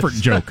comfort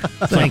joke.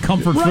 It's like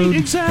comfort food. Right,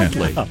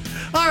 exactly. Yeah.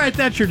 All right,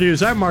 that's your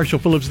news. I'm Marshall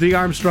Phillips, the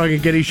Armstrong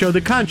and Getty Show, the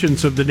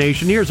conscience of the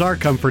nation. Here's our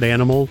comfort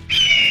animal.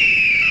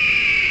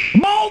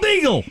 Bald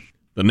eagle.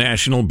 The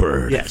national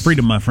bird. Yes.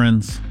 Freedom, my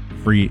friends.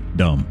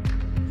 Freedom.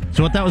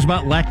 So what that was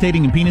about,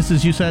 lactating and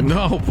penises, you said?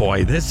 No,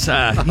 boy. This,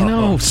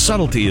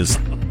 subtlety is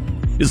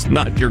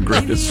not your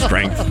greatest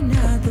strength.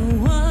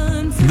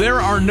 There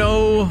are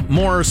no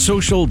more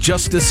social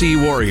justice-y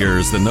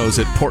warriors than those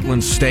at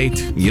Portland State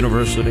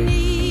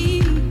University.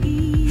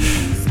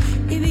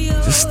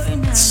 Just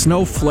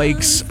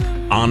snowflakes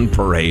on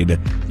parade.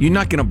 You're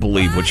not going to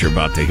believe what you're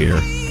about to hear.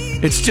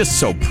 It's just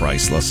so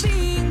priceless.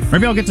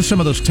 Maybe I'll get to some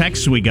of those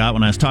texts we got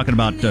when I was talking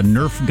about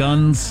Nerf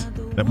guns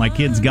that my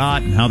kids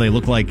got and how they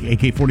look like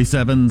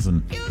AK-47s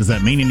and does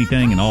that mean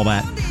anything and all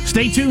that.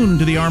 Stay tuned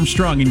to the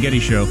Armstrong and Getty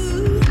Show.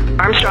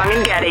 Armstrong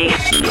and Getty.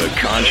 The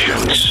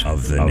conscience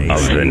of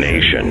the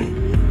nation.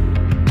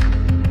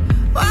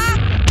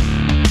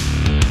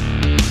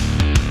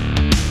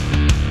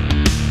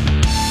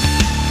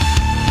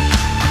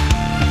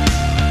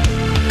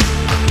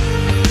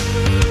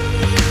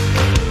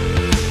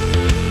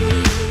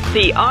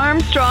 The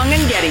Armstrong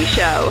and Getty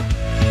Show.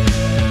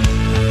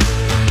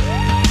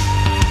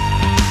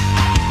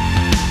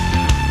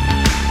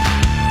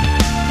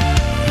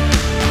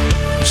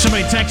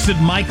 Somebody texted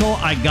Michael,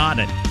 I got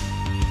it.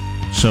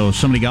 So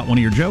somebody got one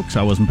of your jokes.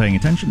 I wasn't paying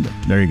attention, but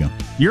there you go.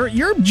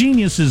 Your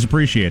genius is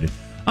appreciated.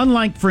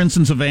 Unlike, for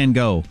instance, a Van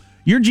Gogh,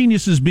 your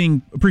genius is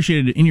being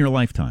appreciated in your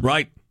lifetime.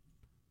 Right.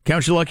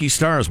 Count your lucky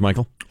stars,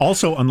 Michael.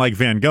 Also, unlike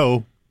Van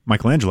Gogh,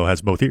 Michelangelo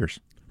has both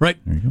ears. Right.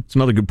 It's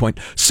another good point.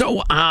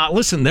 So,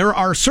 listen, there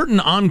are certain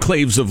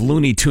enclaves of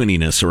Looney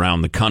Tuniness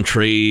around the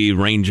country,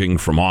 ranging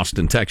from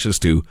Austin, Texas,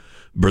 to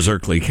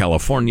Berkeley,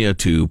 California,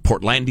 to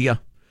Portlandia,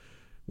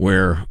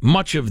 where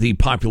much of the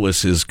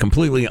populace is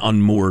completely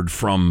unmoored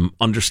from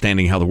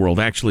understanding how the world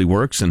actually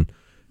works and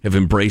have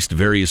embraced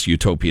various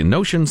utopian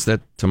notions that,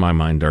 to my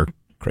mind, are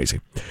crazy.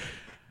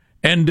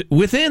 And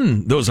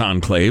within those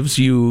enclaves,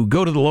 you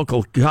go to the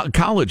local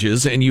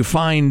colleges and you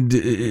find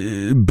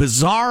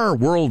bizarre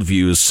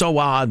worldviews so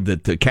odd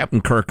that Captain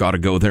Kirk ought to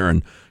go there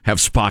and have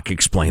Spock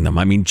explain them.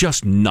 I mean,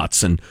 just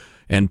nuts.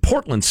 And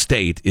Portland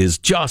State is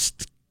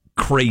just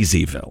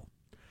crazyville.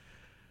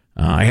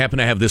 I happen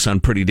to have this on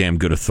pretty damn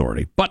good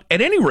authority. But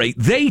at any rate,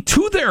 they,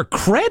 to their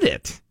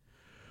credit,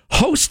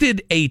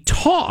 hosted a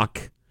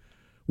talk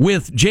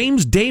with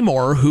James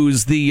Damore,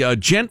 who's the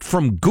gent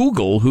from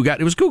Google, who got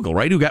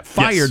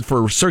fired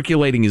for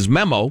circulating his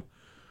memo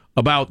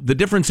about the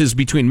differences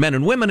between men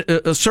and women,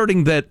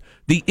 asserting that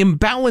the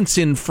imbalance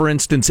in, for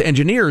instance,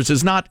 engineers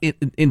is not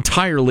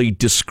entirely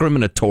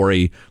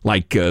discriminatory,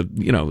 like,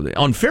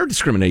 unfair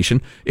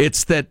discrimination.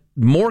 It's that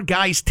more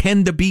guys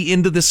tend to be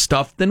into this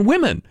stuff than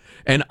women,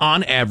 and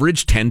on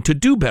average tend to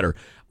do better.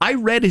 I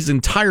read his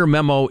entire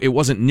memo. It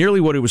wasn't nearly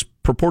what it was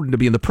purported to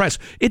be in the press.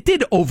 It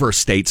did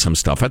overstate some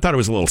stuff. I thought it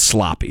was a little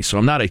sloppy, so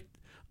I'm not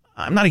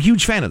a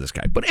huge fan of this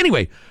guy. But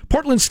anyway,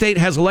 Portland State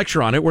has a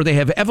lecture on it where they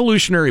have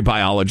evolutionary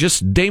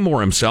biologist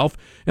Damore himself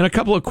and a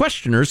couple of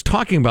questioners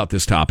talking about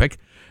this topic.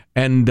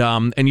 And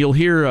you'll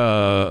hear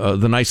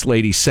the nice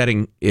lady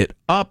setting it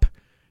up.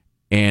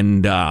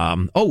 And,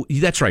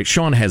 that's right.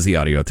 Sean has the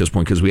audio at this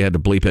point because we had to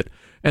bleep it.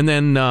 And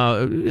then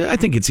I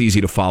think it's easy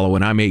to follow,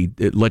 and I may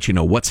let you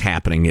know what's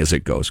happening as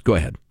it goes. Go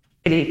ahead.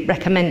 Really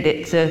recommend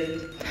it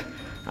to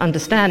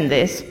understand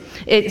this.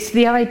 It's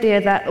the idea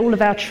that all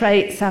of our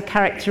traits, our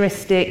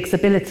characteristics,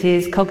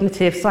 abilities,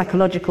 cognitive,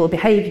 psychological,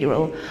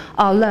 behavioural,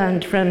 are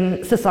learned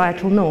from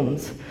societal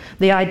norms.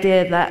 The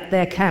idea that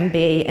there can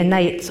be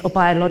innate or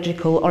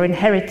biological or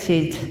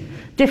inherited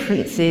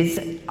differences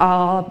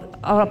are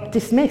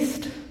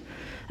dismissed.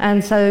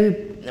 And so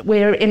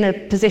we're in a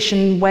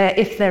position where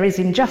if there is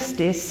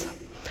injustice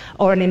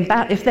or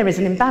if there is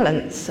an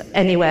imbalance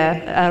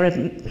anywhere,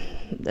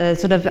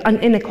 sort of an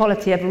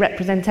inequality of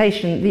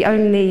representation, the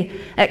only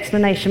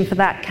explanation for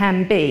that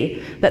can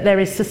be that there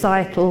is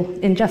societal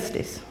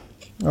injustice.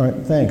 All right,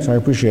 thanks. I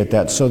appreciate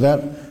that. So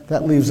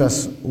that leaves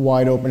us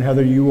wide open.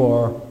 Heather, you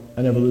are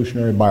an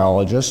evolutionary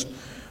biologist.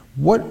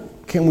 What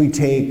can we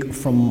take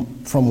from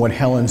what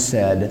Helen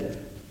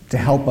said to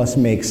help us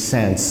make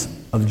sense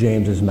of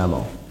James's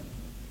memo?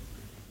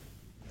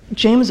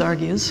 James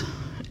argues,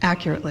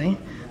 accurately,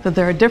 that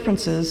there are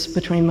differences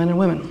between men and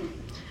women.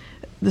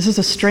 This is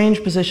a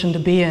strange position to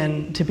be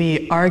in, to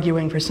be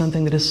arguing for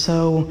something that is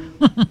so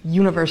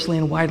universally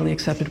and widely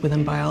accepted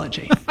within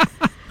biology.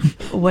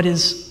 What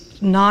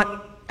is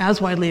not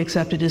as widely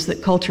accepted is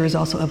that culture is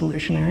also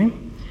evolutionary,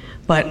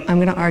 but I'm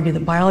going to argue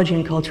that biology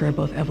and culture are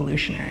both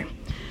evolutionary.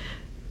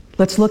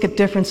 Let's look at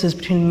differences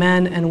between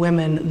men and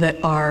women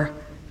that are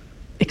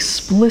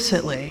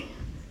explicitly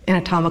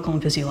anatomical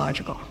and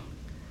physiological.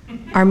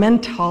 Are men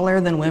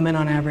taller than women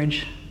on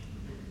average?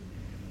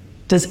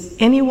 Does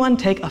anyone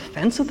take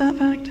offense at that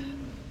fact?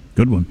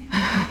 Good one.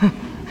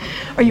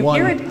 Are you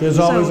irritated? There's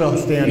always a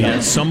stand-up. Yeah,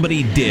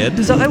 somebody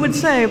did. So I would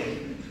say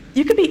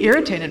you could be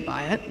irritated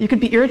by it. You could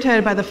be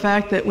irritated by the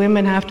fact that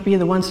women have to be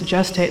the ones to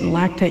gestate and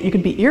lactate. You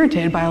could be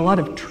irritated by a lot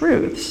of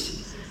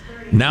truths.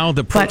 Now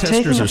the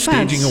protesters are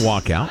staging a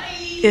walkout.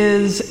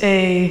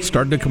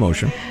 Started a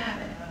commotion.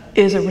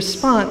 Is a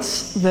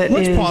response that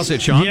Let's pause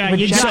it, Sean. Yeah,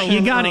 you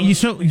got it.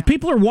 So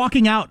people are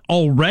walking out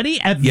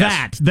already at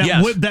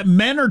that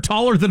men are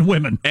taller than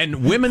women.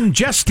 And women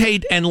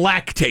gestate and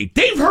lactate.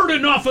 They've heard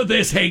enough of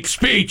this hate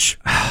speech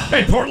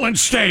at Portland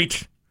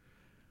State.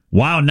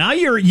 Wow, now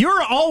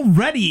you're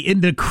already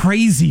into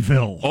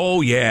Crazyville.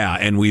 Oh, yeah,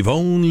 and we've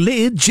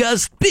only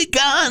just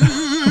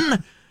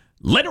begun.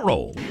 Let it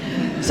roll.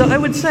 So I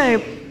would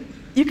say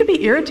you could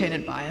be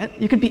irritated by it.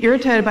 You could be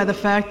irritated by the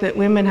fact that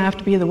women have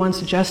to be the ones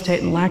to gestate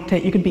and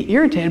lactate. You could be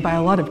irritated by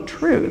a lot of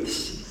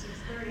truths.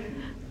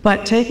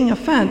 But taking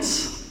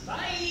offense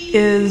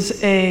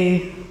is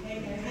a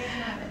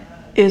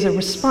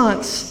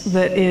response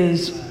that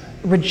is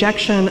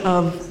rejection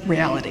of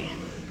reality.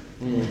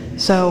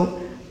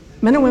 So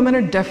men and women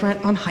are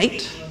different on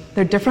height.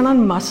 They're different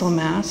on muscle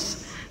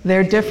mass.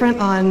 They're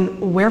different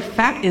on where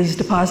fat is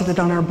deposited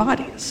on our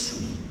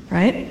bodies,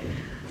 right?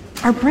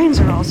 Our brains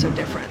are also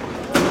different.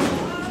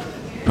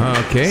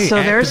 Okay.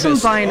 So there's some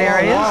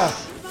binaries.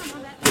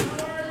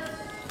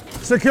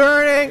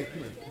 Security!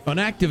 An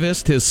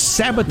activist has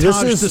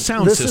sabotaged the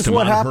sound system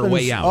on her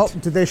way out. Oh,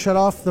 did they shut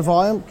off the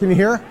volume? Can you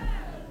hear?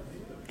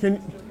 Can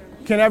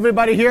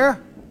everybody hear?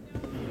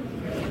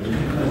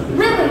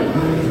 Really?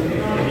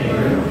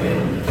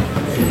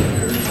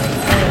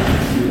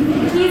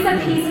 He's a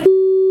piece of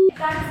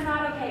That's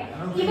not okay.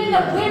 Even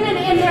the women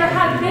in there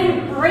have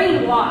been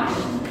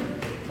brainwashed.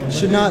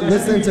 Should not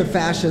listen to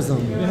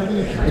fascism.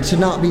 It should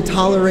not be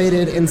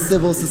tolerated in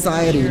civil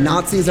society.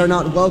 Nazis are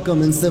not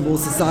welcome in civil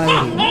society.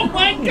 Oh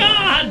my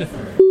God!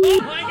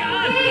 Oh my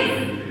God!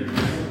 Please,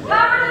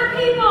 cover the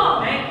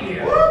people. Thank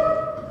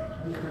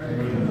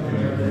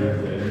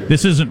you.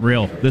 This isn't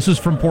real. This is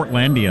from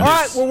Portlandia. All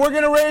right, well, we're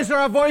going to raise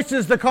our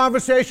voices. The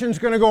conversation's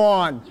going to go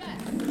on.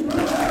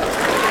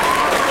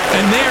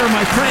 And there,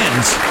 my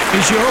friends,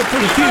 is your hope for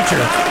the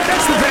future.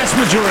 That's the vast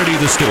majority of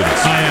the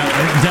students.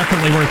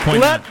 Definitely worth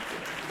pointing out.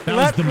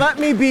 Let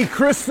me be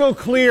crystal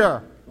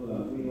clear.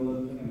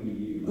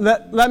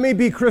 Let me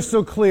be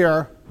crystal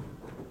clear.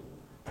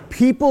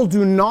 People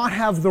do not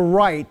have the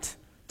right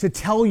to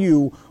tell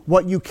you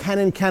what you can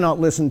and cannot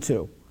listen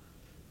to.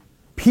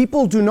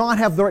 People do not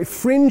have the right,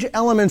 fringe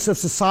elements of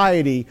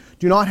society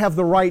do not have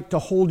the right to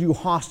hold you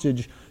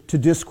hostage to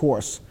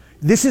discourse.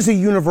 This is a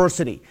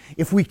university.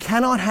 If we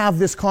cannot have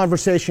this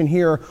conversation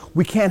here,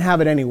 we can't have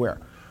it anywhere.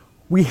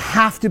 We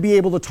have to be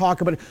able to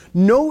talk about it.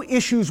 No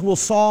issues will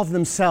solve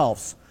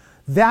themselves.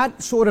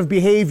 That sort of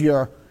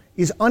behavior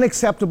is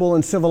unacceptable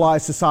in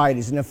civilized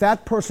societies. And if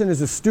that person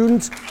is a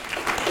student,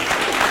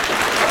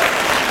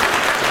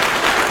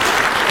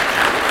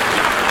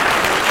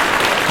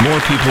 More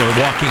people are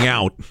walking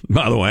out,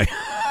 by the way.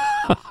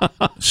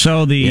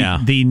 So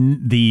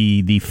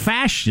the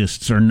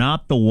fascists are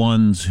not the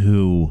ones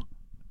who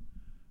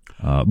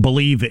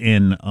believe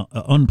in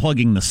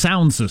unplugging the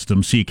sound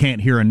system so you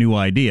can't hear a new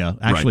idea.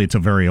 Actually, It's a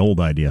very old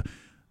idea.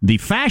 The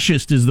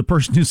fascist is the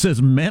person who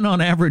says men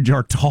on average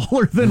are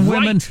taller than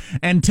women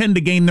and tend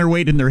to gain their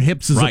weight in their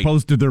hips as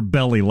opposed to their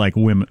belly like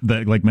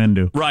men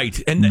do. Right.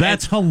 And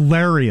that's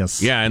hilarious.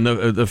 Yeah, and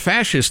the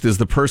fascist is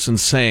the person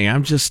saying,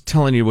 I'm just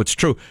telling you what's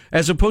true,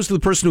 as opposed to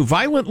the person who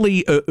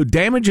violently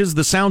damages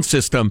the sound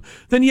system,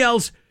 then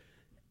yells,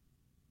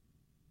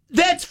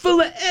 that's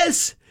full of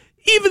S.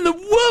 Even the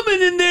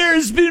woman in there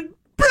has been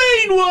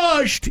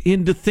brainwashed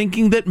into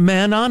thinking that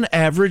men on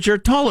average are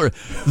taller.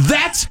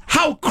 That's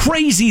how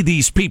crazy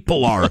these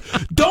people are.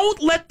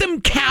 Don't let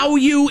them cow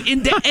you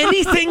into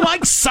anything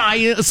like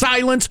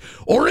silence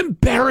or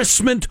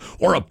embarrassment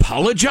or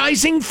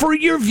apologizing for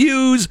your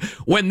views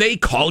when they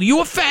call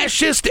you a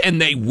fascist,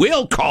 and they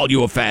will call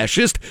you a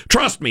fascist.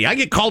 Trust me, I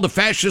get called a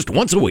fascist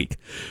once a week.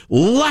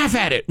 Laugh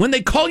at it. When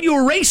they call you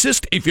a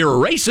racist, if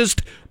you're a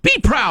racist, be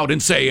proud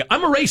and say,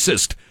 I'm a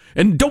racist.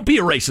 And don't be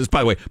a racist,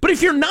 by the way. But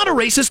if you're not a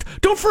racist,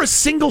 don't for a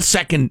single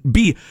second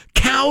be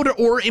cowed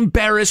or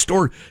embarrassed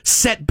or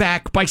set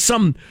back by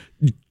some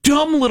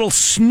dumb little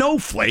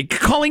snowflake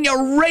calling you a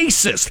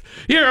racist.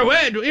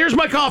 Here's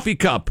my coffee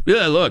cup.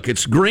 Yeah, look,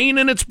 it's green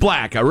and it's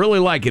black. I really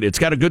like it. It's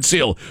got a good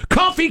seal.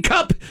 Coffee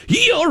cup,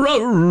 you're a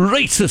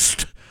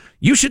racist.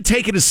 You should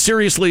take it as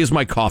seriously as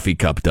my coffee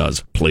cup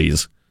does,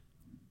 please.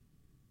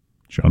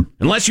 Sean?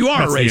 Unless you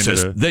are a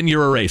racist, then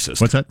you're a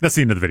racist. What's that? That's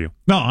the end of the video.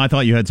 No, I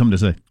thought you had something to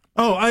say.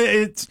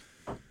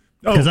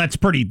 Because that's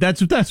pretty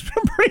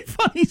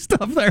funny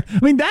stuff there. I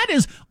mean, that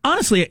is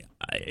honestly,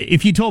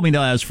 if you told me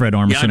that as Fred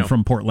Armisen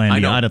from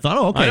Portlandia, I'd have thought,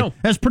 okay,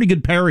 that's pretty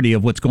good parody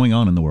of what's going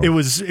on in the world. It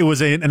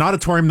was an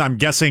auditorium that I'm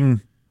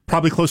guessing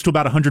probably close to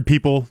about 100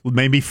 people,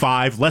 maybe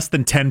 5. Less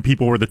than 10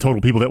 people were the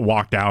total people that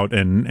walked out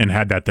and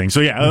had that thing.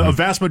 So yeah, a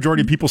vast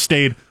majority of people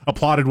stayed,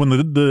 applauded when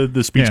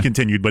the speech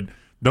continued, but.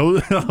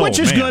 Which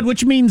is good,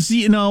 which means,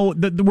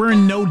 that we're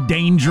in no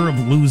danger of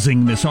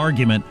losing this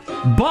argument.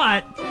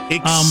 But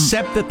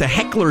except that the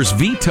heckler's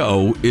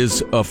veto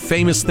is a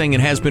famous thing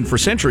and has been for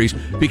centuries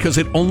because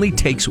it only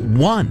takes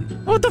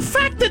one. Well, the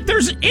fact that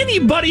there's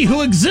anybody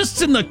who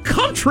exists in the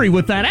country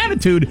with that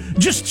attitude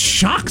just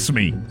shocks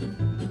me.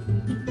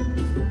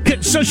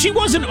 So she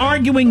wasn't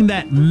arguing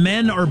that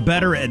men are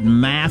better at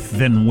math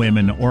than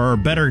women or are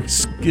better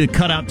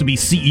cut out to be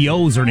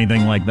CEOs or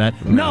anything like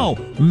that. No,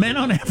 men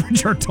on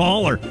average are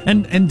taller,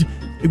 and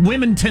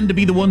women tend to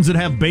be the ones that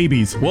have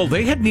babies. Well,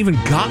 they hadn't even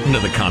gotten to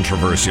the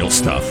controversial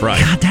stuff,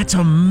 right? God, that's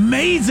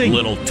amazing.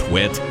 Little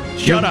twit.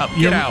 Shut up,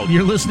 get out.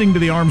 You're listening to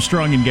the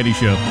Armstrong and Getty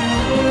Show.